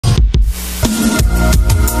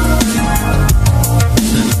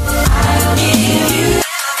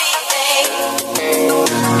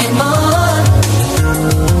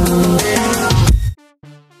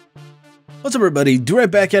What's up everybody,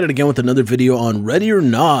 right back at it again with another video on Ready or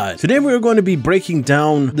Not. Today we are going to be breaking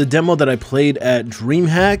down the demo that I played at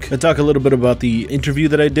DreamHack and talk a little bit about the interview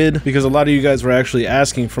that I did, because a lot of you guys were actually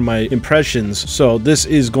asking for my impressions, so this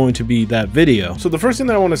is going to be that video. So the first thing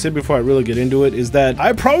that I want to say before I really get into it is that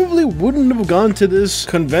I probably wouldn't have gone to this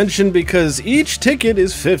convention because each ticket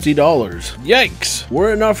is $50. Yikes!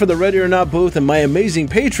 Were it not for the Ready or Not booth and my amazing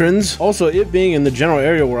patrons, also it being in the general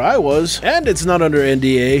area where I was, and it's not under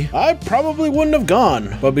NDA, I probably wouldn't have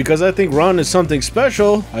gone, but because I think Ron is something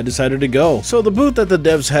special, I decided to go. So the booth that the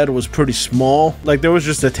devs had was pretty small, like there was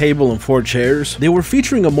just a table and 4 chairs. They were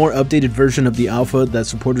featuring a more updated version of the alpha that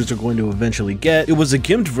supporters are going to eventually get. It was a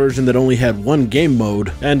gimped version that only had one game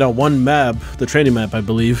mode, and on one map, the training map I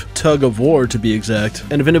believe, Tug of War to be exact.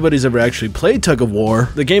 And if anybody's ever actually played Tug of War,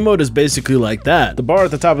 the game mode is basically like that. The bar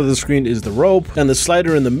at the top of the screen is the rope, and the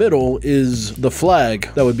slider in the middle is the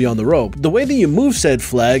flag that would be on the rope. The way that you move said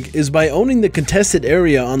flag is by owning the contested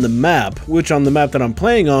area on the map, which on the map that I'm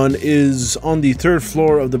playing on is on the 3rd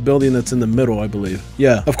floor of the building that's in the middle, I believe.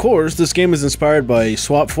 Yeah, of course, this game is inspired by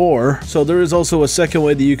Swat 4, so there is also a second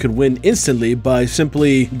way that you could win instantly by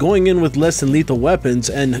simply going in with less than lethal weapons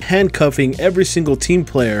and handcuffing every single team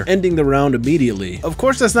player, ending the round immediately. Of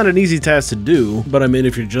course, that's not an easy task to do, but I mean,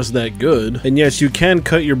 if you're just that good, and yes, you can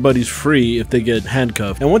cut your buddies free if they get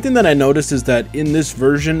handcuffed. And one thing that I noticed is that in this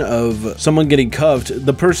version of someone getting cuffed,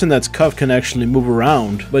 the person that's cuffed can actually move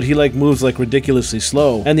around, but he like moves like ridiculously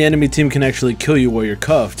slow, and the enemy team can actually kill you while you're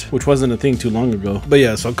cuffed, which wasn't a thing too long ago. But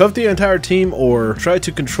yeah, so cuff the entire team or try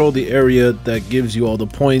to control the area that gives you all the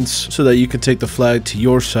points so that you can take the flag to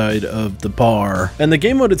your side of the bar. And the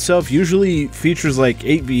game mode itself usually features like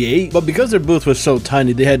 8v8, but because their booth was so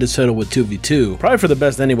tiny, they had to settle with 2v2. Probably for the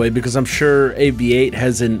best anyway, because I'm sure 8v8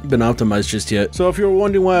 hasn't been optimized just yet. So if you were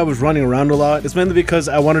wondering why I was running around a lot, it's mainly because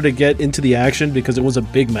I wanted to get into the action because it was a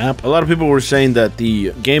big map. A lot of people were saying that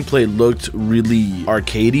the gameplay looked really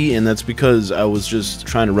arcadey, and that's because I was just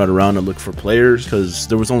trying to run around and look for players because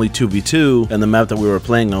there was only 2v2 and the map that we were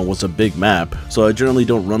playing on was a big map. So I generally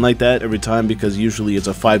don't run like that every time because usually it's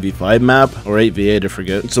a 5v5 map or 8v8, I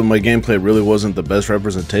forget. So my gameplay really wasn't the best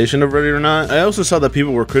representation of Ready or Not. I also saw that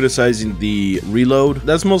people were criticizing the reload.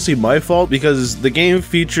 That's mostly my fault because the game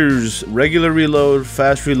features regular reload,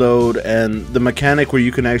 fast reload, and the mechanic where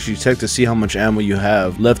you can actually check to see how much ammo you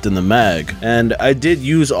have left in the mag. And I did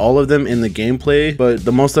use all of them in the gameplay, but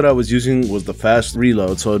the most that I was using was the fast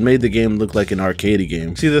reload, so it made the game look like an arcade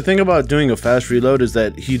game. See, the thing about doing a fast reload is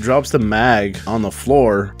that he drops the mag on the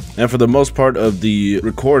floor, and for the most part of the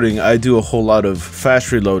recording, I do a whole lot of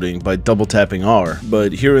fast reloading by double tapping R.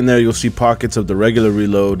 But here and there, you'll see pockets of the regular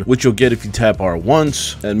reload, which you'll get if you tap R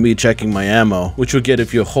once, and me checking my ammo, which you'll get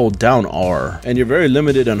if you hold down R. And you're very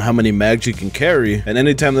limited on how many mags you can carry, and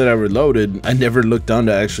anytime that I reloaded, I never looked down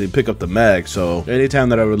to actually pick up the mag, so anytime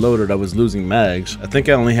that I reloaded, I was losing mags. I think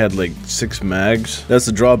I only had like 6 mags. That's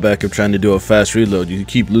the drawback of trying to do a fast reload. You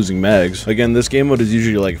keep losing mags. Again, this game mode is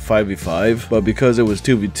usually like 5v5, but because it was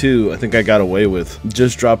 2v2, I think I got away with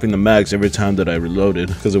just dropping the mags every time that I reloaded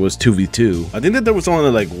because it was 2v2. I think that there was only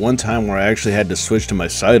like one time where I actually had to switch to my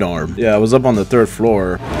sidearm. Yeah, I was up on the 3rd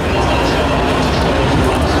floor.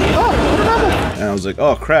 I was like,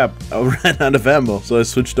 oh crap, I ran out of ammo. So I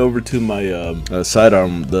switched over to my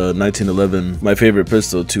sidearm, the 1911, my favorite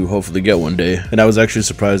pistol to hopefully get one day. And I was actually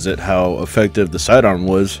surprised at how effective the sidearm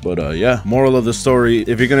was. But yeah, moral of the story,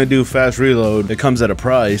 if you're gonna do fast reload, it comes at a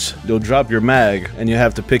price. You'll drop your mag and you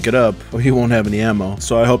have to pick it up or you won't have any ammo.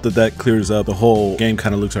 So I hope that that clears up the whole game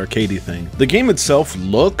kind of looks arcadey thing. The game itself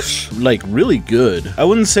looks like really good. I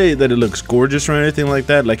wouldn't say that it looks gorgeous or anything like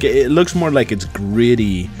that. Like it looks more like it's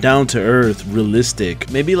gritty, down to earth, realistic.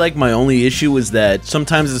 Maybe like my only issue is that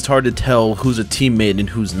sometimes it's hard to tell who's a teammate and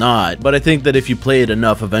who's not, but I think that if you play it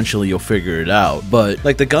enough, eventually you'll figure it out. But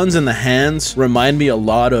like the guns in the hands remind me a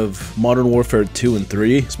lot of Modern Warfare 2 and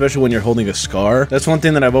 3, especially when you're holding a SCAR. That's one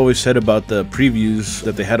thing that I've always said about the previews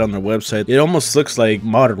that they had on their website. It almost looks like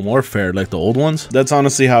Modern Warfare, like the old ones. That's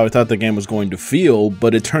honestly how I thought the game was going to feel,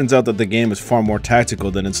 but it turns out that the game is far more tactical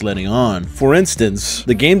than it's letting on. For instance,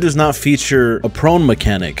 the game does not feature a prone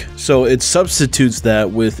mechanic, so it substitutes that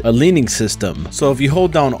with a leaning system. So if you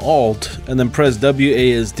hold down Alt and then press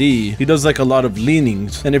WASD, he does like a lot of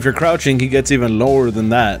leanings, and if you're crouching, he gets even lower than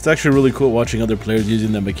that. It's actually really cool watching other players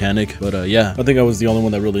using that mechanic. But yeah, I think I was the only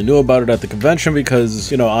one that really knew about it at the convention because,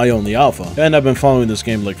 you know, I own the alpha and I've been following this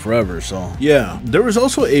game like forever. So yeah, there was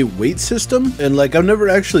also a weight system, and like I've never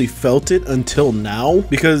actually felt it until now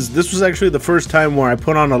because this was actually the first time where I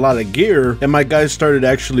put on a lot of gear and my guy started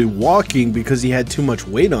actually walking because he had too much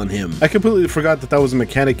weight on him. I completely forgot forgot that that was a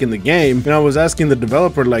mechanic in the game, and I was asking the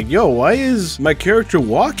developer like, yo, why is my character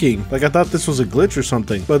walking? Like, I thought this was a glitch or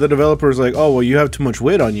something. But the developer's like, oh, well, you have too much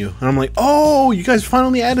weight on you. And I'm like, oh, you guys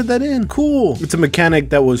finally added that in. Cool. It's a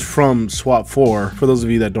mechanic that was from Swat 4, for those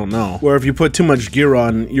of you that don't know, where if you put too much gear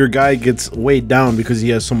on, your guy gets weighed down because he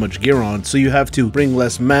has so much gear on. So you have to bring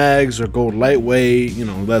less mags or go lightweight, you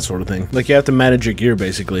know, that sort of thing. Like, you have to manage your gear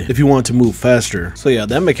basically if you want to move faster. So yeah,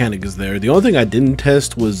 that mechanic is there. The only thing I didn't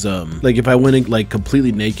test was like if I went in like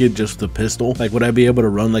completely naked, just the pistol, like would I be able to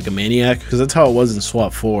run like a maniac? Because that's how it was in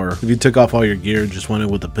SWAT 4. If you took off all your gear and just went in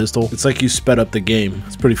with a pistol, it's like you sped up the game.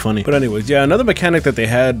 It's pretty funny. But anyways, yeah, another mechanic that they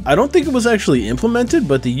had, I don't think it was actually implemented,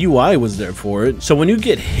 but the UI was there for it. So when you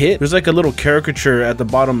get hit, there's like a little caricature at the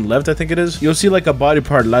bottom left, I think it is. You'll see like a body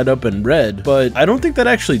part light up in red, but I don't think that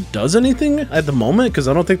actually does anything at the moment, because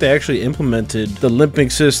I don't think they actually implemented the limping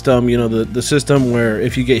system, you know, the system where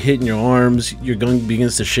if you get hit in your arms, your gun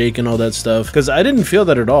begins to shake and all that stuff. Because I didn't feel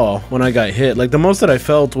that at all when I got hit. Like, the most that I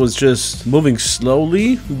felt was just moving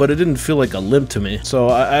slowly, but it didn't feel like a limp to me. So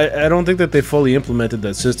I don't think that they fully implemented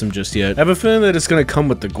that system just yet. I have a feeling that it's going to come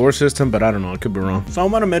with the gore system, but I don't know, I could be wrong. So I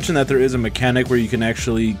want to mention that there is a mechanic where you can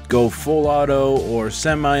actually go full auto or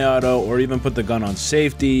semi-auto, or even put the gun on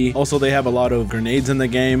safety. Also, they have a lot of grenades in the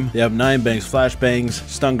game. They have 9 bangs, flashbangs,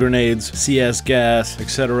 stun grenades, CS gas,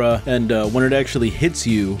 etc. And when it actually hits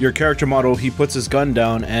you, your character model, he puts his gun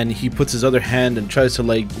down and he puts his other hand and tries to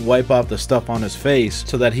like wipe off the stuff on his face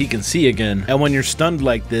so that he can see again. And when you're stunned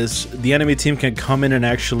like this, the enemy team can come in and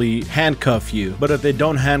actually handcuff you. But if they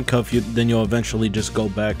don't handcuff you, then you'll eventually just go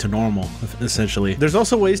back to normal, essentially. There's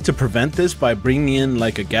also ways to prevent this by bringing in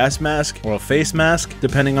like a gas mask or a face mask,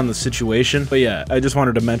 depending on the situation. But yeah, I just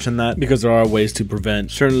wanted to mention that because there are ways to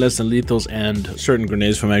prevent certain less than lethals and certain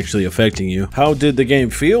grenades from actually affecting you. How did the game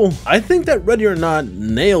feel? I think that Ready or Not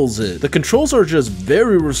nails it. The controls are just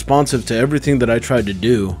very responsive to everything that I tried to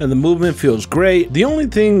do, and the movement feels great. The only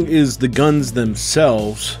thing is the guns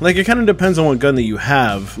themselves. Like, it kind of depends on what gun that you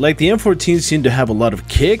have. Like, the M14 seemed to have a lot of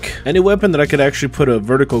kick. Any weapon that I could actually put a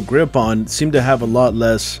vertical grip on seemed to have a lot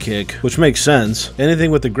less kick, which makes sense.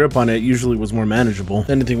 Anything with the grip on it usually was more manageable.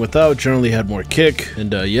 Anything without generally had more kick.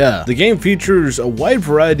 And yeah, the game features a wide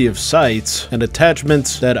variety of sights and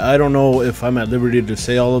attachments that I don't know if I'm at liberty to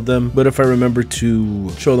say all of them, but if I remember to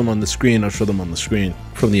show them on the screen, I'll show them on the screen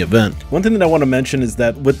from the event. One thing that I want to mention is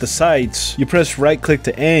that with the sights, you press right click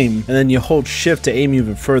to aim, and then you hold shift to aim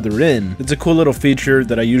even further in. It's a cool little feature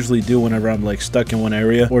that I usually do whenever I'm like stuck in one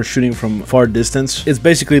area or shooting from far distance. It's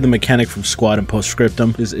basically the mechanic from Squad and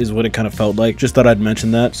Postscriptum is what it kind of felt like. Just thought I'd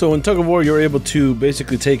mention that. So in Tug of War, you're able to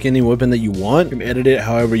basically take any weapon that you want and edit it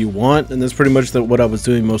however you want, and that's pretty much what I was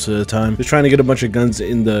doing most of the time. Just trying to get a bunch of guns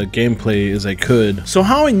in the gameplay as I could. So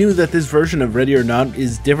how I knew that this version of Ready or Not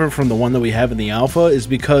is different from the one that we have in the alpha is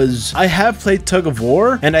because I have played Tug of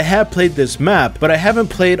War and I have played this map, but I haven't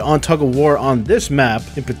played on Tug of War on this map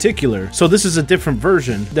in particular. So this is a different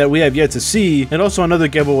version that we have yet to see. And also another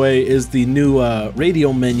giveaway is the new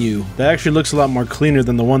radio menu that actually looks a lot more cleaner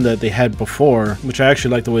than the one that they had before, which I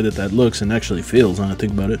actually like the way that that looks and actually feels when I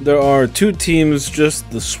think about it. There are 2 teams, just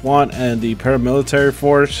the SWAT and the paramilitary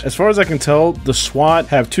force. As far as I can tell, the SWAT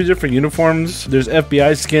have 2 different uniforms. There's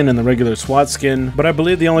FBI skin and the regular SWAT skin, but I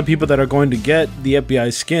believe the only people that are going to get the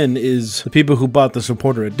FBI skin is the people who bought the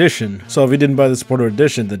supporter edition. So if you didn't buy the supporter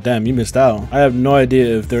edition, then damn, you missed out. I have no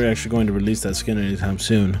idea if they're actually going to release that skin anytime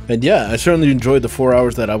soon. And yeah, I certainly enjoyed the 4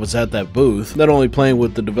 hours that I was at that booth, not only playing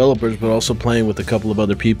with the developers, but also playing with a couple of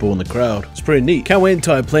other people in the crowd. It's pretty neat. Can't wait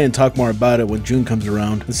until I play and talk more about it when June comes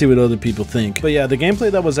around and see what other people think. But yeah, the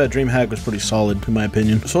gameplay that was at DreamHack was pretty solid in my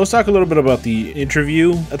opinion. So let's talk a little bit about the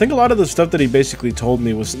interview. I think a lot of the stuff that he basically told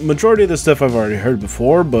me was majority of the stuff I've already heard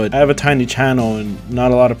before, but I have a tiny channel and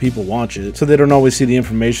not a lot of people watch it, so they don't always see the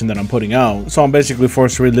information that I'm putting out. So I'm basically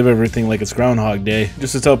forced to relive everything like it's Groundhog Day,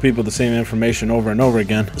 just to tell people the same information over and over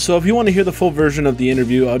again. So if you want to hear the full version of the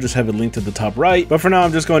interview, I'll just have it linked to the top right. But for now,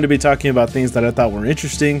 I'm just going to be talking about things that I thought were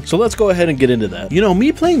interesting. So let's go ahead and get into that. You know,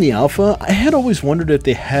 me playing the alpha, I had always wondered if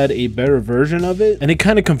they had a better version of it, and he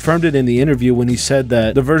kind of confirmed it in the interview when he said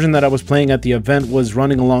that the version that I was playing at the event was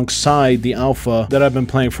running alongside the alpha that I've been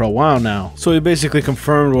playing for a while now. So he basically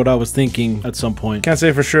confirmed what I was thinking at some point. Can't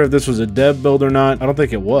say for sure if this was a dev build or not. I don't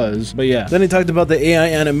think it was, but yeah. Then he talked about the AI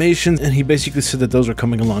animations, and he basically said that those are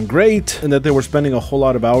coming along great and that they were spending a whole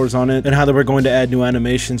lot of hours on it, and how they were going to add new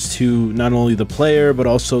animations to not only the player but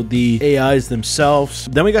also the AIs themselves.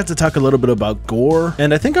 Then we got to talk a little bit about gore,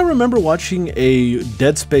 and I think I remember watching a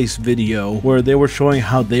Dead Space video where they were showing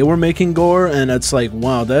how they were making gore, and it's like,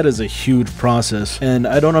 wow, that is a huge process, and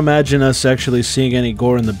I don't imagine us actually seeing any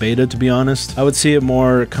gore in the beta, to be honest. I would see it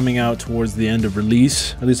more coming out towards the end of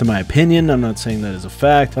release, at least in my opinion. I'm not saying that as a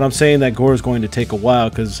fact, but I'm saying that gore is going to take a while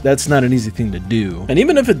because that's not an easy thing to do. And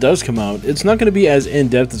even if it does come out, it's not going to be as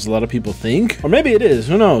in-depth as a lot of people think. Or maybe it is,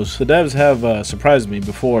 who knows? The devs have surprised me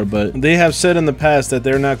before, but they have said in the past that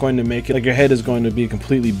they're not going to make it like your head is going to be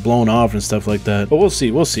completely blown off and stuff like that. But we'll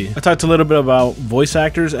see, we'll see. I talked a little bit about voice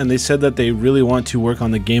actors, and they said that they really want to work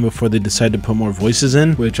on the game before they decide to put more voices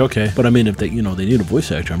in, which, okay. But I mean, if they, you know, they need a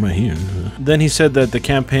voice actor, I'm right here. Then he said that the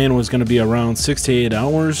campaign was going to be around 6 to 8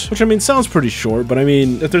 hours, which I mean, sounds pretty short, but I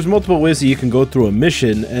mean, if there's multiple ways that you can go through a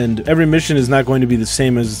mission, and every mission is not going to be the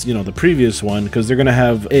same as, you know, the previous one, because they're going to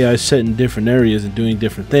have AI set in different areas and doing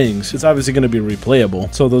different things, it's obviously going to be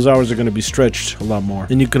replayable. So those hours are going to be stretched a lot more.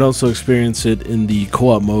 And you can also experience it in the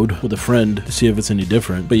co-op mode with a friend to see if it's any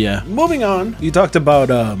different. But yeah, moving on, you talked about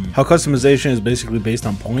how customization is basically based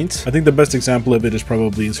on points. I think the best example of it is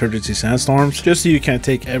probably Insurgency Sandstorms, just so you can't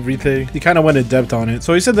take everything. He kind of went in depth on it.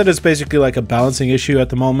 So he said that it's basically like a balancing issue at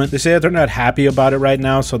the moment. They say that they're not happy about it right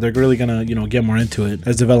now, so they're really gonna, you know, get more into it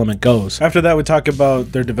as development goes. After that, we talk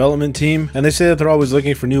about their development team, and they say that they're always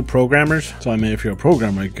looking for new programmers. So I mean, if you're a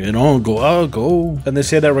programmer, get on, go out, go. And they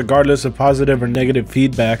say that regardless of positive or negative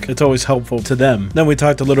feedback, it's always helpful to them. Then we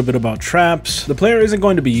talked a little bit about traps. The player isn't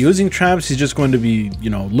going to be using traps, he's just going to be, you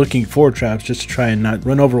know, looking for traps just to try and not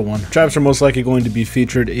run over one. Traps are most likely going to be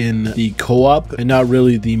featured in the co-op and not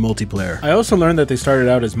really the multiplayer. I also learned that they started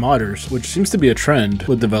out as modders, which seems to be a trend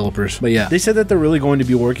with developers. But yeah, they said that they're really going to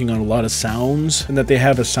be working on a lot of sounds and that they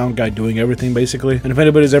have a sound guy doing everything basically. And if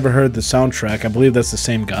anybody's ever heard the soundtrack, I believe that's the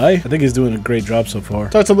same guy. I think he's doing a great job so far.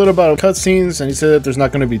 Talked a little about cutscenes, and he said that there's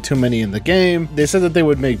not going to be too many in the game. They said that they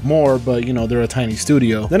would make more, but you know, they're a tiny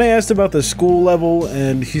studio. Then I asked about the school level,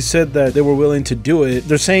 and he said that they were willing to do it.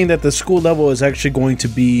 They're saying that the school level is actually going to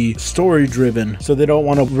be story driven, so they don't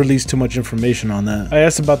want to release too much information on that. I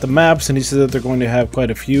asked about the maps, and he said that they're going to have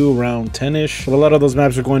quite a few, around 10-ish, but a lot of those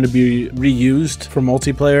maps are going to be reused for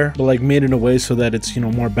multiplayer, but like made in a way so that it's, you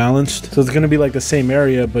know, more balanced. So it's going to be like the same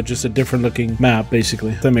area, but just a different looking map,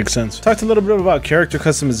 basically, if that makes sense. Talked a little bit about character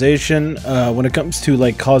customization when it comes to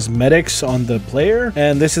like cosmetics on the player,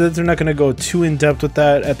 and they said that they're not going to go too in depth with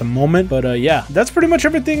that at the moment, but yeah, that's pretty much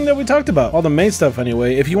everything that we talked about, all the main stuff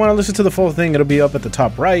anyway. If you want to listen to the full thing, it'll be up at the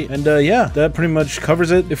top right, and yeah, that pretty much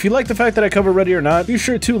covers it. If you like the fact that I cover Ready or Not, be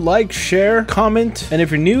sure to like, share, comment, and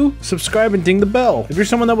if you're new, subscribe and ding the bell. If you're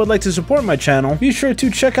someone that would like to support my channel, be sure to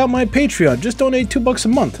check out my Patreon. Just donate $2 a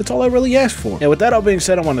month. That's all I really ask for. And with that all being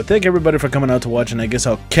said, I want to thank everybody for coming out to watch, and I guess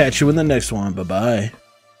I'll catch you in the next one. Bye-bye.